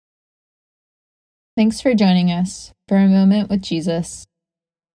Thanks for joining us for a moment with Jesus,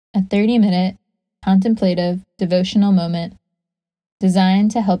 a 30-minute contemplative devotional moment designed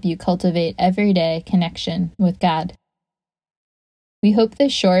to help you cultivate everyday connection with God. We hope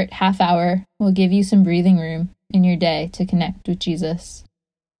this short half hour will give you some breathing room in your day to connect with Jesus.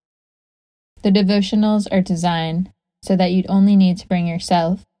 The devotionals are designed so that you'd only need to bring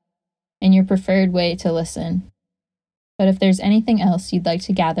yourself and your preferred way to listen. But if there's anything else you'd like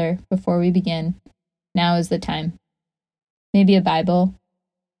to gather before we begin, now is the time. Maybe a Bible,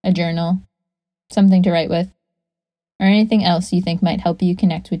 a journal, something to write with, or anything else you think might help you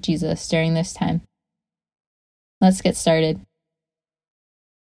connect with Jesus during this time. Let's get started.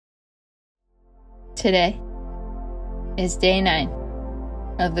 Today is day 9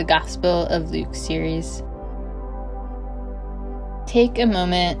 of the Gospel of Luke series. Take a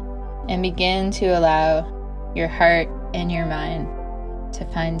moment and begin to allow your heart and your mind to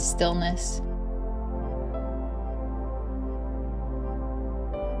find stillness.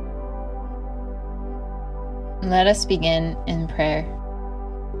 Let us begin in prayer.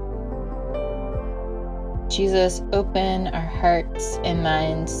 Jesus, open our hearts and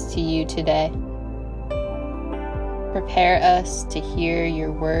minds to you today. Prepare us to hear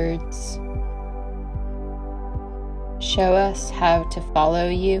your words. Show us how to follow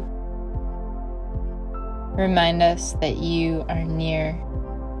you. Remind us that you are near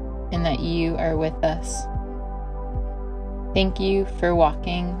and that you are with us. Thank you for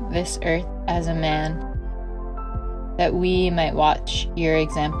walking this earth as a man, that we might watch your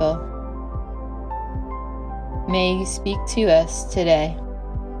example. May you speak to us today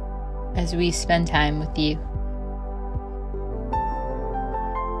as we spend time with you.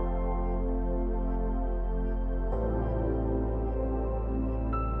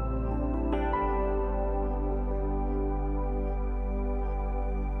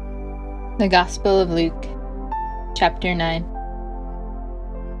 The Gospel of Luke, chapter 9.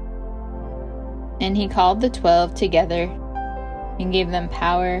 And he called the 12 together and gave them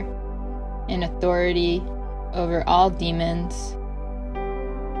power and authority over all demons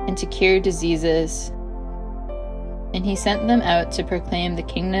and to cure diseases. And he sent them out to proclaim the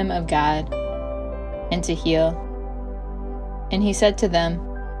kingdom of God and to heal. And he said to them,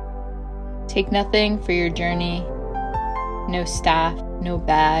 "Take nothing for your journey, no staff, no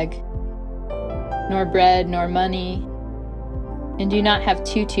bag, nor bread, nor money, and do not have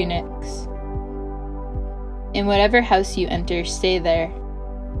 2 tunics. In whatever house you enter, stay there,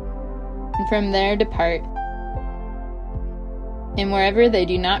 and from there depart. And wherever they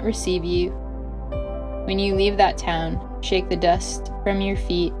do not receive you, when you leave that town, shake the dust from your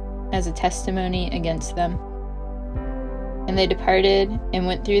feet as a testimony against them." And they departed and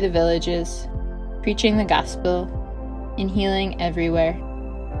went through the villages, preaching the gospel and healing everywhere.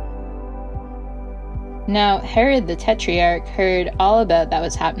 Now Herod the Tetrarch heard all about that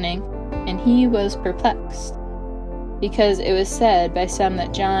was happening, and he was perplexed, because it was said by some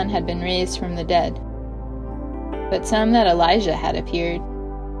that John had been raised from the dead, but some that Elijah had appeared,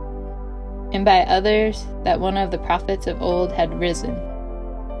 and by others that one of the prophets of old had risen.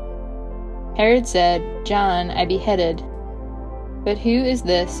 Herod said, "John I beheaded, but who is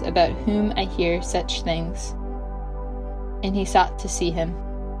this about whom I hear such things?" And he sought to see him.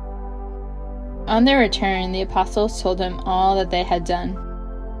 On their return, the apostles told him all that they had done.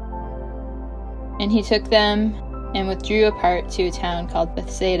 And he took them and withdrew apart to a town called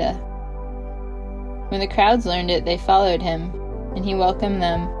Bethsaida. When the crowds learned it, they followed him, and he welcomed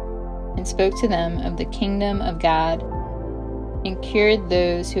them and spoke to them of the kingdom of God and cured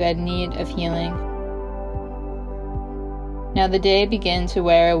those who had need of healing. Now the day began to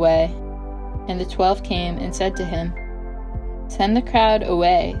wear away, and the 12 came and said to him, "Send the crowd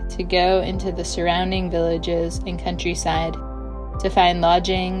away to go into the surrounding villages and countryside to find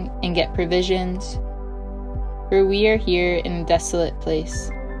lodging and get provisions, for we are here in a desolate place."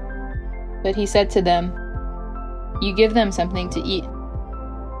 But he said to them, "You give them something to eat."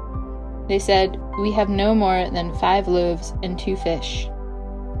 They said, "We have no more than 5 loaves and 2 fish,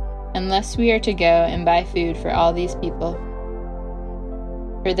 unless we are to go and buy food for all these people,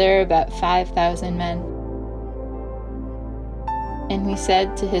 for there are about 5,000 men." And he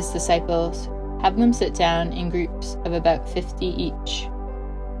said to his disciples, "Have them sit down in groups of about 50 each."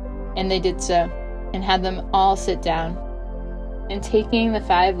 And they did so, and had them all sit down. And taking the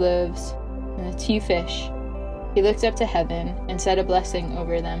 5 loaves and the 2 fish, he looked up to heaven and said a blessing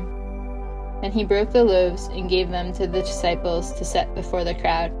over them. And he broke the loaves and gave them to the disciples to set before the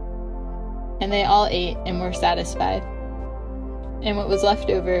crowd. And they all ate and were satisfied. And what was left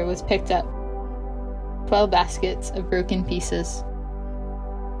over was picked up, 12 baskets of broken pieces.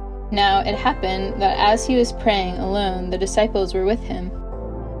 Now it happened that as he was praying alone, the disciples were with him,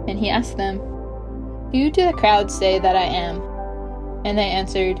 and he asked them, "Who do the crowd say that I am?" And they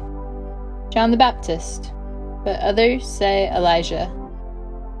answered, "John the Baptist, but others say Elijah,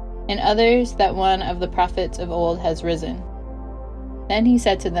 and others that one of the prophets of old has risen." Then he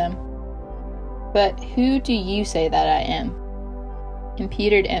said to them, "But who do you say that I am?" And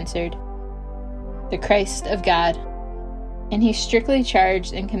Peter answered, "The Christ of God." And he strictly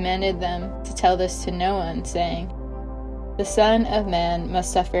charged and commanded them to tell this to no one, saying, "The Son of Man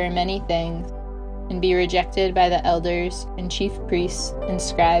must suffer many things, and be rejected by the elders and chief priests and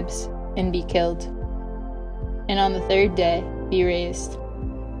scribes, and be killed, and on the third day be raised."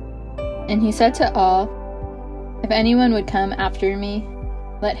 And he said to all, "If anyone would come after me,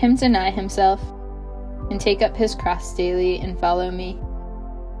 let him deny himself, and take up his cross daily and follow me.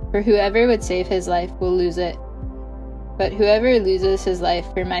 For whoever would save his life will lose it, but whoever loses his life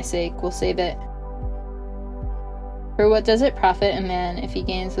for my sake will save it. For what does it profit a man if he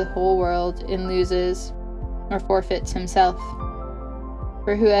gains the whole world and loses or forfeits himself?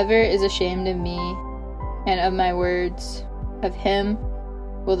 For whoever is ashamed of me and of my words, of him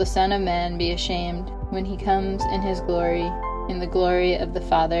will the Son of Man be ashamed when he comes in his glory, in the glory of the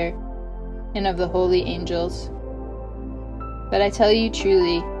Father and of the holy angels. But I tell you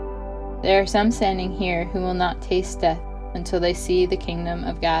truly, there are some standing here who will not taste death until they see the kingdom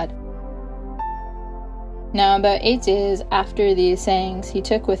of God." Now about 8 days after these sayings, he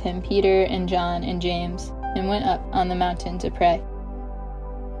took with him Peter and John and James, and went up on the mountain to pray.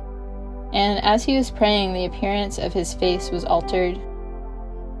 And as he was praying, the appearance of his face was altered,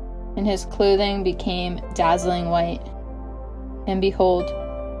 and his clothing became dazzling white. And behold,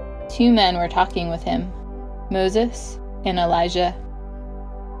 2 men were talking with him, Moses and Elijah,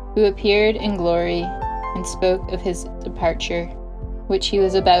 who appeared in glory and spoke of his departure, which he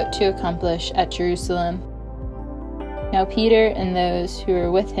was about to accomplish at Jerusalem. Now Peter and those who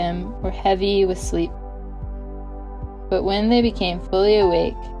were with him were heavy with sleep. But when they became fully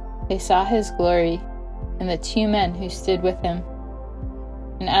awake, they saw his glory and the 2 men who stood with him.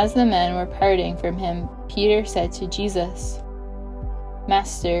 And as the men were parting from him, Peter said to Jesus,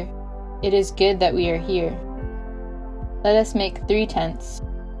 "Master, it is good that we are here. Let us make 3 tents,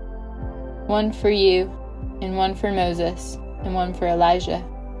 one for you, and one for Moses, and one for Elijah."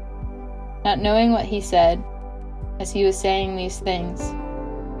 Not knowing what he said, as he was saying these things,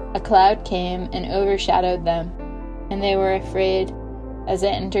 a cloud came and overshadowed them, and they were afraid as they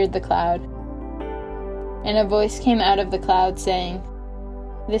entered the cloud. And a voice came out of the cloud saying,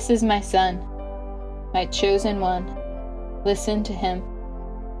 "This is my Son, my chosen one. Listen to him."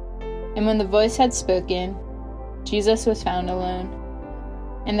 And when the voice had spoken, Jesus was found alone,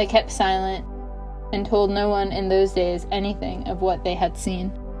 and they kept silent and told no one in those days anything of what they had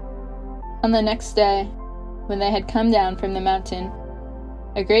seen. On the next day, when they had come down from the mountain,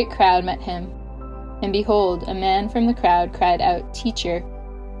 a great crowd met him. And behold, a man from the crowd cried out, "Teacher,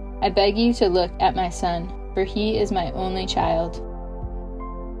 I beg you to look at my son, for he is my only child."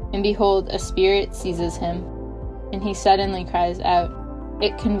 And behold, a spirit seizes him, and he suddenly cries out.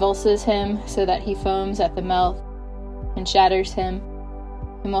 It convulses him so that he foams at the mouth, and shatters him,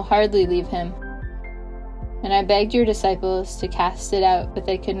 and will hardly leave him. And I begged your disciples to cast it out, but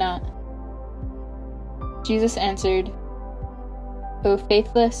they could not. Jesus answered, "O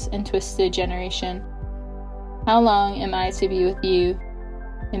faithless and twisted generation, how long am I to be with you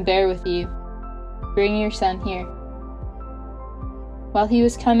and bear with you? Bring your son here." While he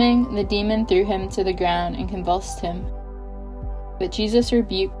was coming, the demon threw him to the ground and convulsed him. But Jesus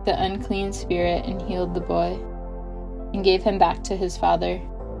rebuked the unclean spirit and healed the boy, and gave him back to his father.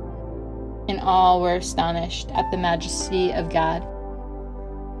 And all were astonished at the majesty of God.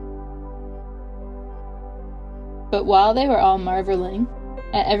 But while they were all marveling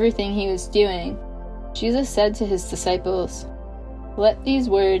at everything he was doing, Jesus said to his disciples, "Let these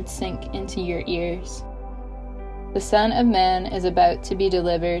words sink into your ears. The Son of Man is about to be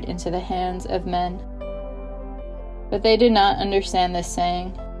delivered into the hands of men." But they did not understand this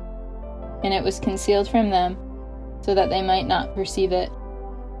saying, and it was concealed from them, so that they might not perceive it,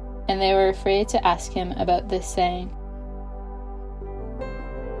 and they were afraid to ask him about this saying.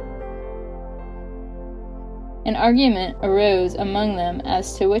 An argument arose among them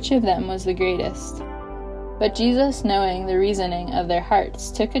as to which of them was the greatest. But Jesus, knowing the reasoning of their hearts,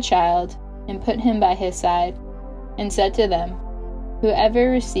 took a child and put him by his side, and said to them,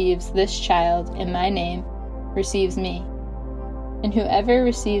 "Whoever receives this child in my name receives me, and whoever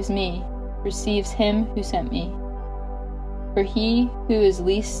receives me receives him who sent me. For he who is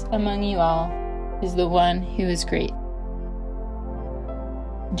least among you all is the one who is great."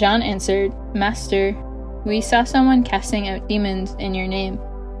 John answered, "Master, we saw someone casting out demons in your name,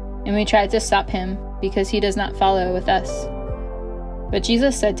 and we tried to stop him because he does not follow with us." But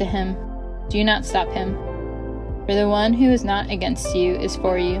Jesus said to him, "Do not stop him, for the one who is not against you is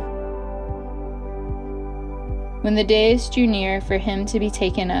for you." When the days drew near for him to be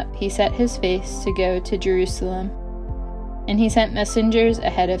taken up, he set his face to go to Jerusalem, and he sent messengers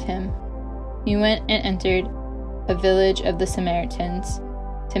ahead of him. He went and entered a village of the Samaritans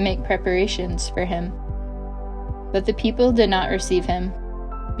to make preparations for him. But the people did not receive him,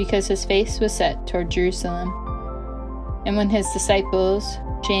 because his face was set toward Jerusalem. And when his disciples,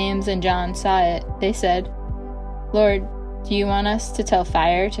 James and John, saw it, they said, "Lord, do you want us to tell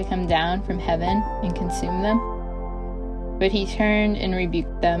fire to come down from heaven and consume them?" But he turned and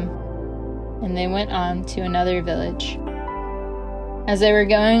rebuked them, and they went on to another village. As they were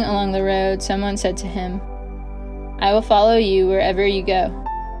going along the road, someone said to him, "I will follow you wherever you go."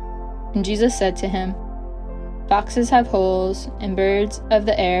 And Jesus said to him, "Foxes have holes, and birds of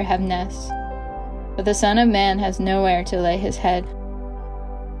the air have nests, but the Son of Man has nowhere to lay his head."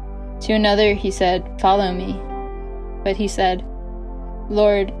 To another he said, "Follow me." But he said,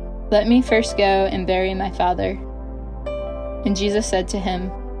 "Lord, let me first go and bury my father." And Jesus said to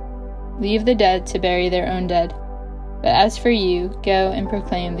him, "Leave the dead to bury their own dead, but as for you, go and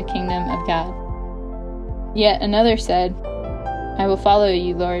proclaim the kingdom of God." Yet another said, "I will follow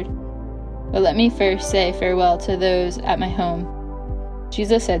you, Lord, but let me first say farewell to those at my home."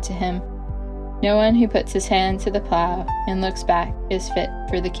 Jesus said to him, "No one who puts his hand to the plow and looks back is fit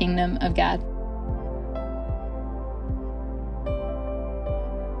for the kingdom of God."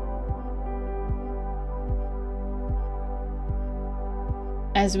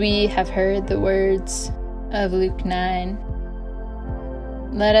 As we have heard the words of Luke 9,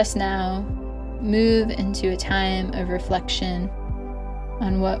 let us now move into a time of reflection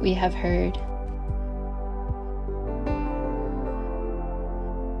on what we have heard.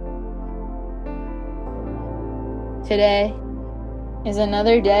 Today is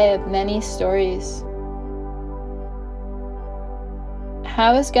another day of many stories.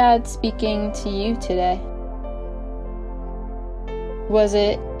 How is God speaking to you today? Was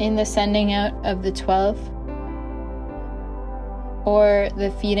it in the sending out of the 12? Or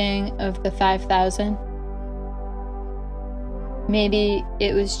the feeding of the 5,000? Maybe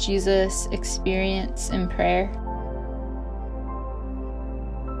it was Jesus' experience in prayer.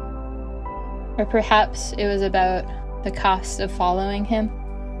 Or perhaps it was about the cost of following him.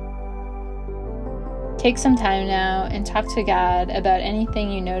 Take some time now and talk to God about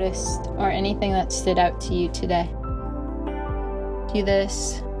anything you noticed or anything that stood out to you today. Do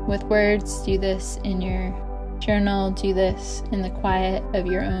this with words, do this in your journal, do this in the quiet of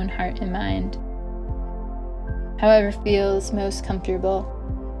your own heart and mind. However feels most comfortable.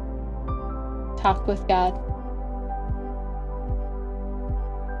 Talk with God.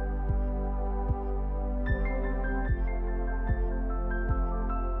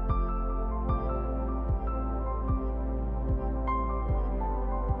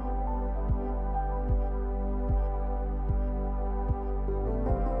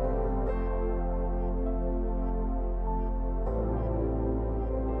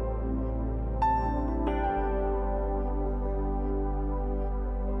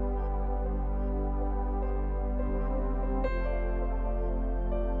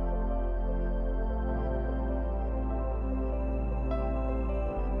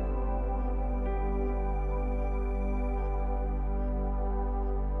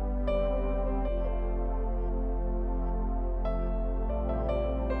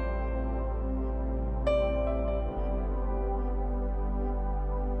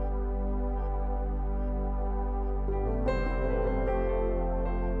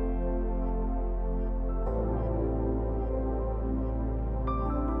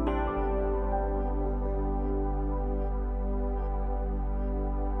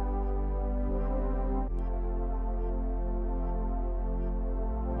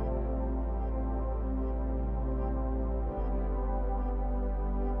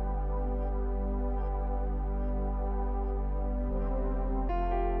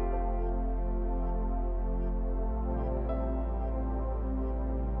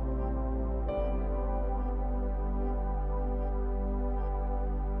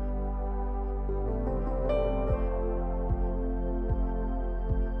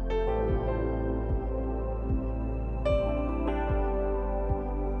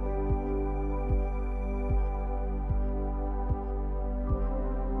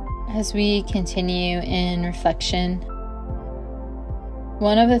 As we continue in reflection,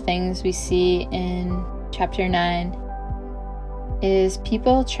 one of the things we see in chapter 9 is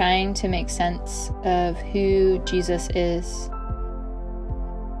people trying to make sense of who Jesus is.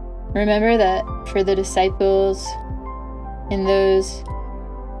 Remember that for the disciples, in this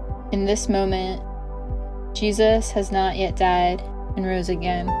moment, Jesus has not yet died and rose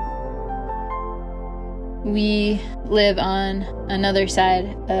again. We live on another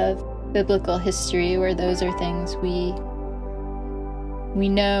side of biblical history where those are things we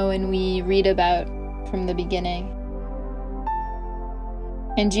know and we read about from the beginning.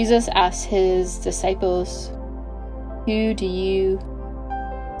 And Jesus asks his disciples, "Who do you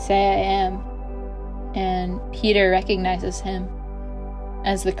say I am?" And Peter recognizes him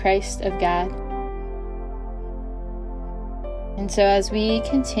as the Christ of God. And so as we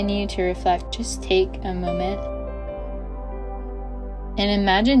continue to reflect, just take a moment and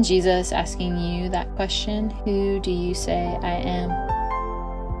imagine Jesus asking you that question, "Who do you say I am?"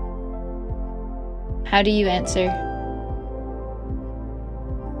 How do you answer?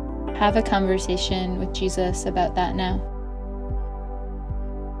 Have a conversation with Jesus about that now.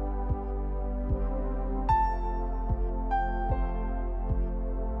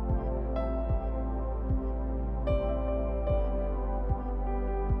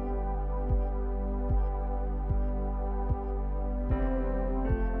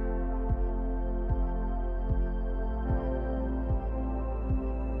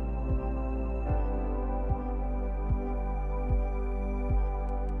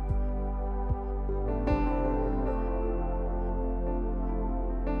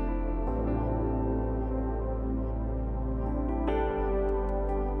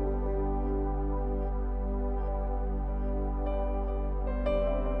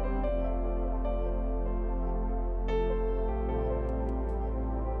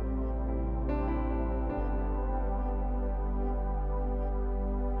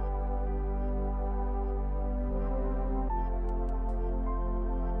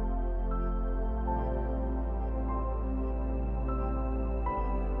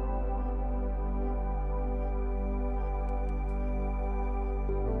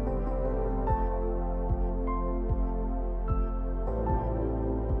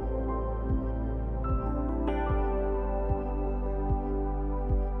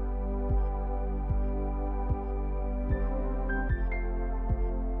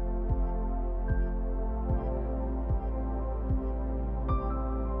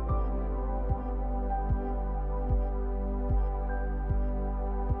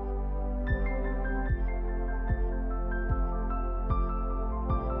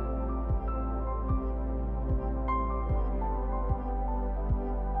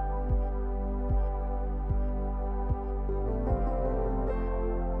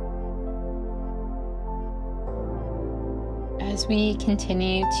 As we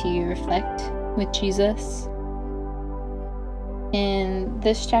continue to reflect with Jesus, in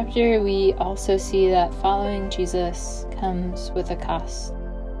this chapter we also see that following Jesus comes with a cost.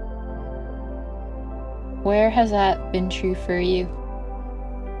 Where has that been true for you?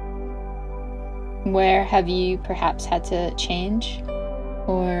 Where have you perhaps had to change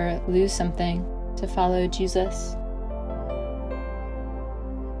or lose something to follow Jesus?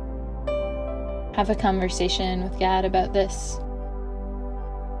 Have a conversation with God about this.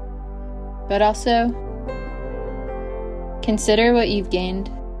 But also, consider what you've gained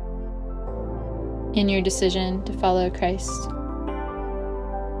in your decision to follow Christ.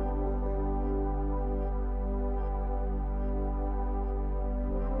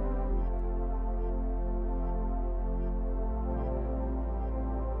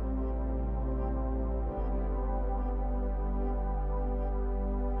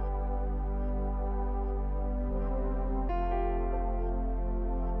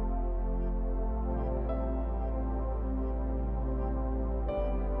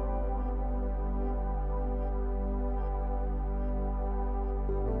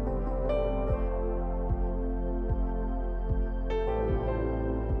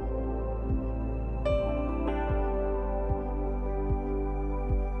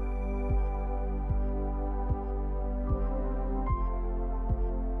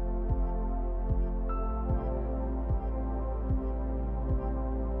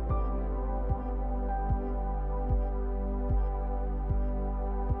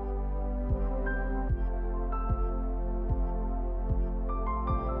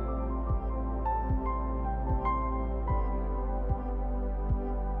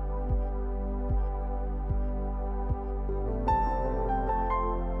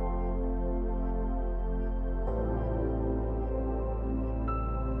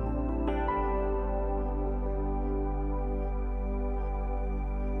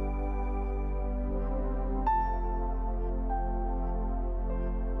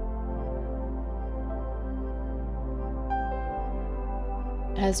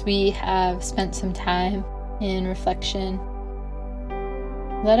 As we have spent some time in reflection,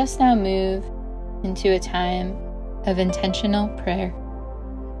 let us now move into a time of intentional prayer.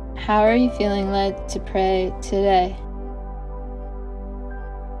 How are you feeling led to pray today?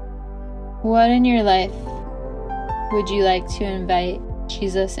 What in your life would you like to invite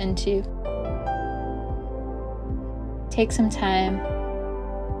Jesus into? Take some time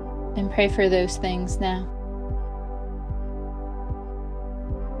and pray for those things now.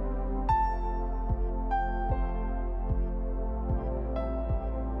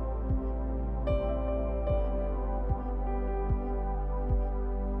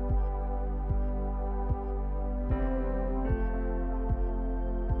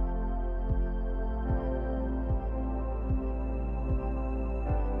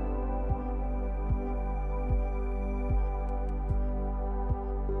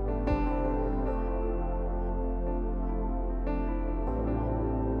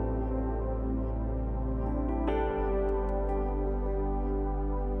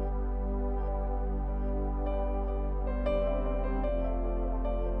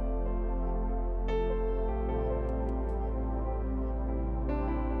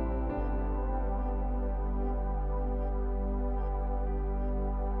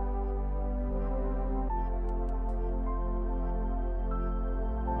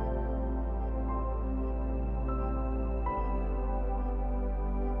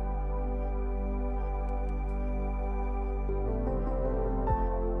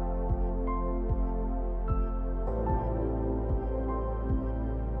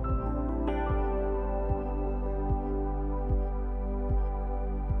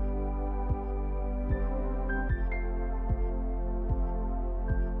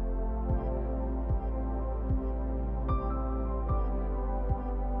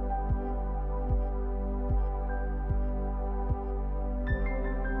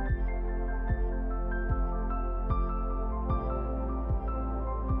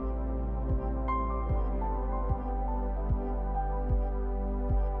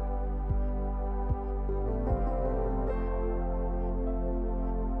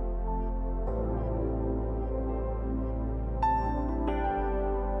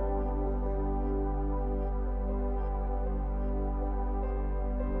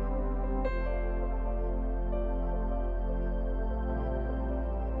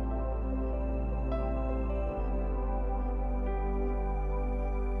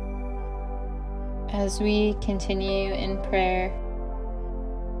 As we continue in prayer,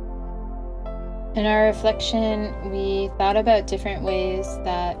 in our reflection, we thought about different ways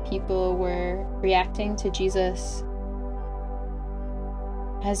that people were reacting to Jesus.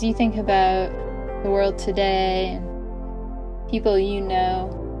 As you think about the world today and people you know,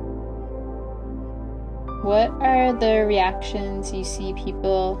 what are the reactions you see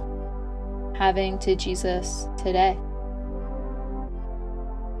people having to Jesus today?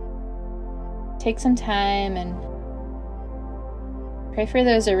 Take some time and pray for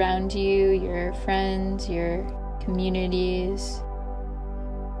those around you, your friends, your communities,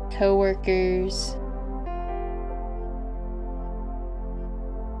 co-workers.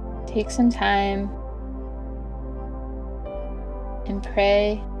 Take some time and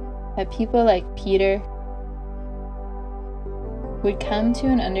pray that people like Peter would come to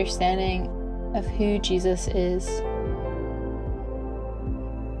an understanding of who Jesus is.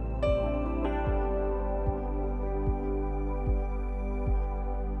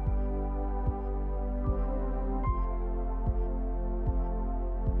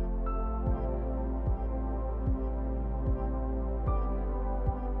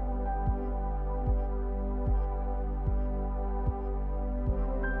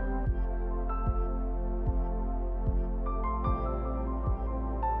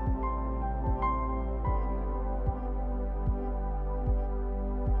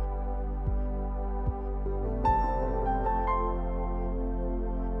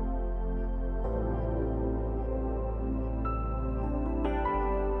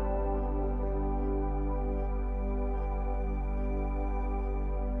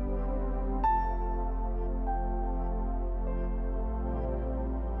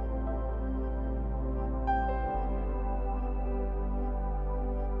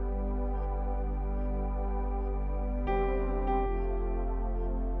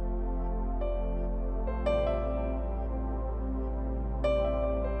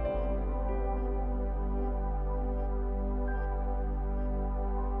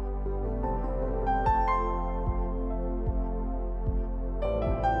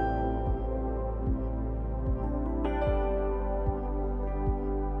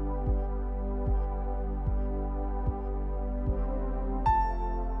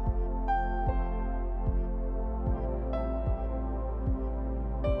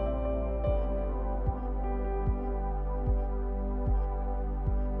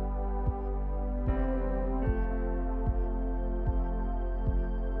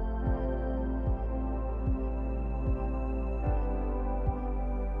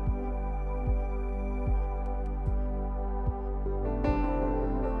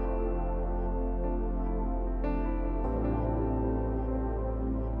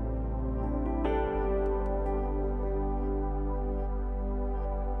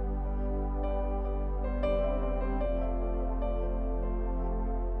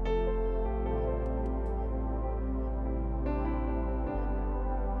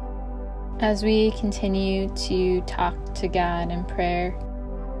 As we continue to talk to God in prayer,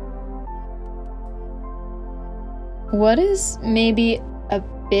 what is maybe a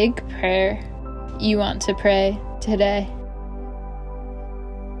big prayer you want to pray today?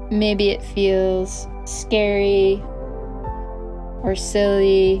 Maybe it feels scary or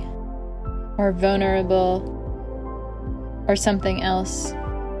silly or vulnerable or something else.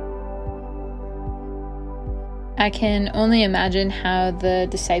 I can only imagine how the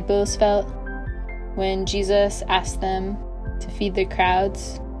disciples felt when Jesus asked them to feed the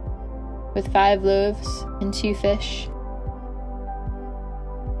crowds with 5 loaves and 2 fish.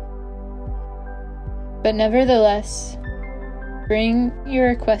 But nevertheless, bring your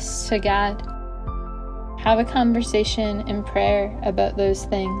requests to God. Have a conversation in prayer about those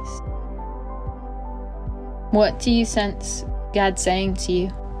things. What do you sense God saying to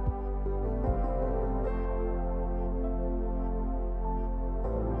you?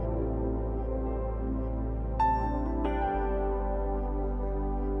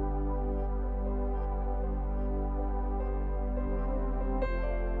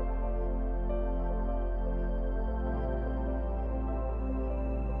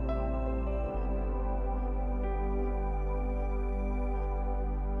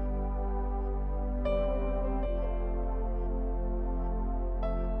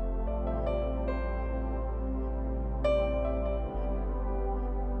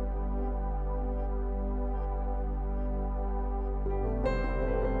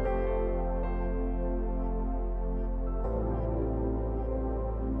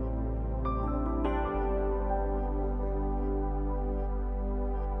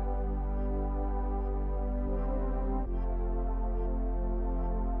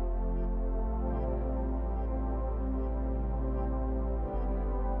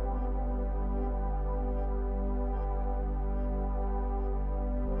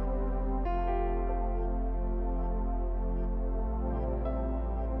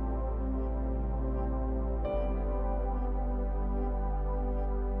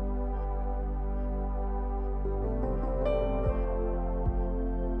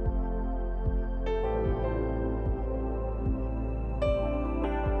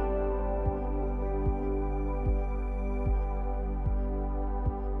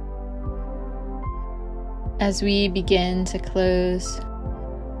 As we begin to close,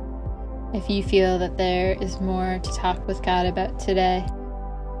 if you feel that there is more to talk with God about today,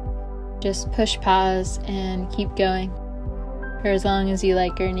 just push pause and keep going for as long as you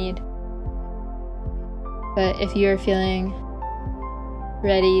like or need. But if you are feeling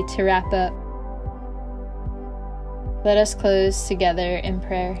ready to wrap up, let us close together in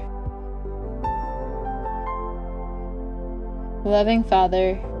prayer. Loving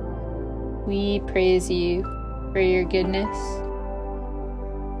Father, we praise you for your goodness.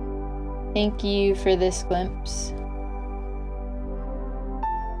 Thank you for this glimpse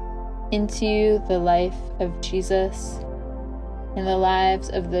into the life of Jesus and the lives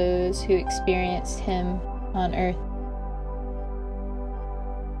of those who experienced him on earth.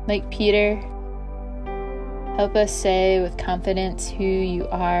 Like Peter, help us say with confidence who you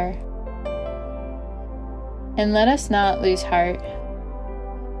are, and let us not lose heart.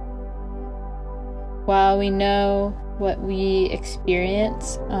 While we know what we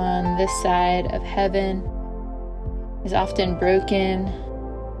experience on this side of heaven is often broken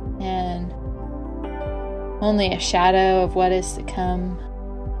and only a shadow of what is to come,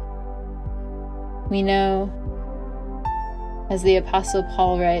 we know, as the Apostle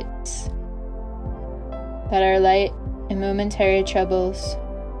Paul writes, that our light and momentary troubles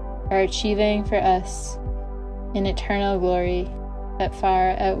are achieving for us an eternal glory that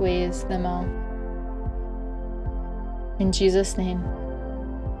far outweighs them all. In Jesus' name,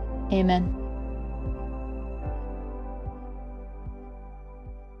 amen.